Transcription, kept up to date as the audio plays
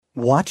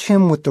Watch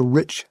him with the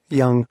rich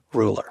young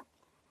ruler.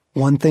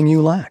 One thing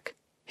you lack,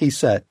 he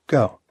said,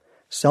 go,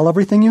 sell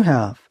everything you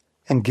have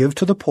and give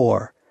to the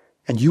poor,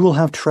 and you will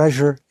have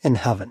treasure in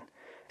heaven.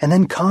 And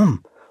then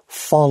come,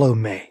 follow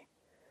me.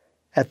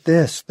 At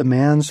this, the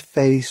man's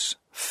face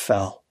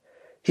fell.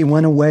 He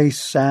went away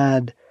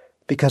sad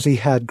because he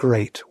had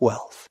great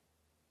wealth.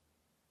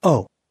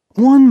 Oh,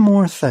 one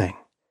more thing.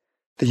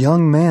 The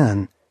young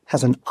man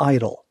has an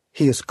idol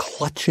he is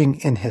clutching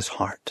in his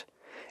heart.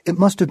 It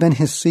must have been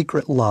his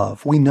secret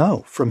love. We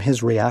know from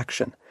his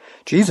reaction.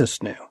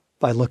 Jesus knew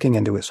by looking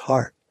into his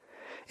heart.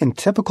 In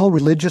typical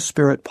religious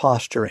spirit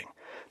posturing,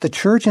 the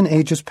church in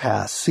ages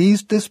past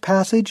seized this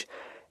passage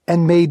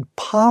and made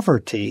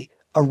poverty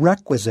a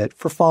requisite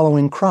for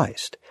following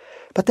Christ.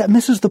 But that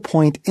misses the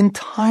point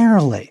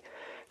entirely.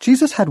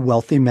 Jesus had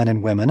wealthy men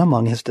and women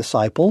among his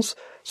disciples,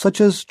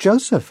 such as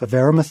Joseph of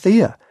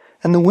Arimathea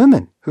and the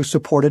women who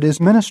supported his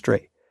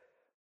ministry.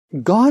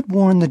 God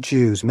warned the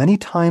Jews many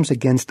times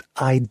against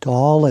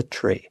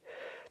idolatry,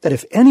 that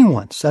if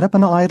anyone set up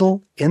an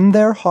idol in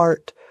their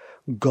heart,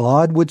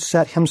 God would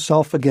set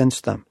himself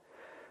against them.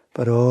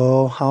 But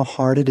oh, how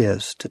hard it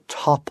is to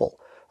topple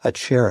a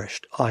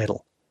cherished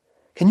idol.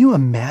 Can you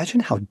imagine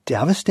how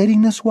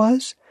devastating this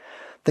was?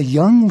 The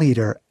young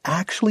leader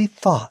actually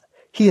thought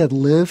he had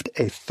lived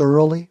a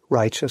thoroughly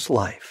righteous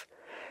life.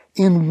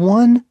 In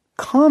one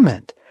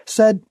comment,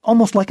 said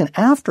almost like an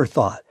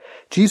afterthought,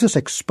 Jesus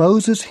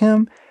exposes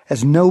him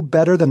as no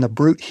better than the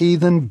brute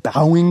heathen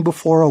bowing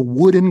before a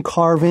wooden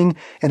carving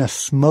in a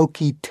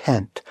smoky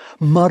tent,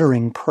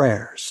 muttering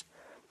prayers.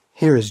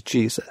 Here is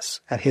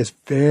Jesus at his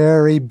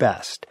very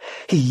best.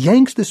 He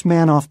yanks this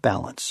man off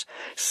balance,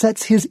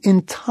 sets his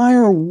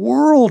entire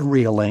world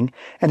reeling,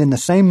 and in the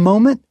same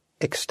moment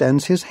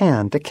extends his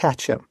hand to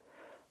catch him.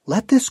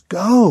 Let this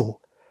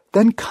go.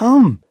 Then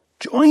come,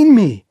 join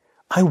me.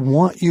 I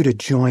want you to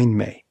join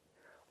me.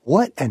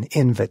 What an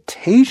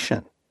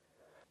invitation.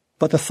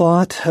 But the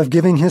thought of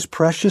giving his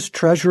precious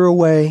treasure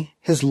away,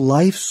 his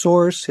life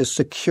source, his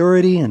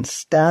security and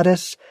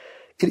status,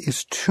 it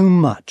is too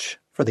much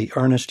for the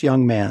earnest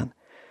young man.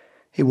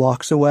 He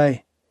walks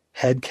away,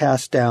 head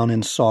cast down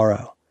in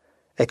sorrow,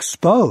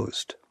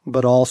 exposed,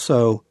 but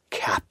also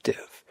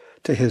captive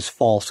to his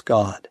false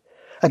god.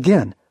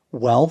 Again,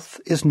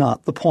 wealth is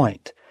not the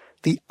point.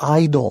 The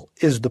idol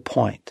is the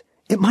point.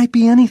 It might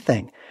be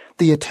anything.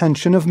 The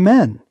attention of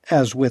men,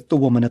 as with the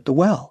woman at the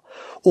well,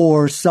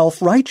 or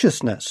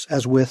self-righteousness,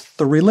 as with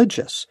the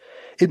religious.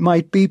 It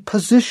might be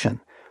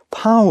position,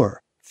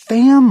 power,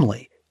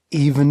 family,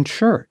 even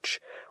church.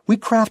 We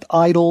craft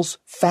idols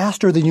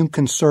faster than you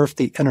can surf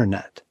the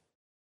internet.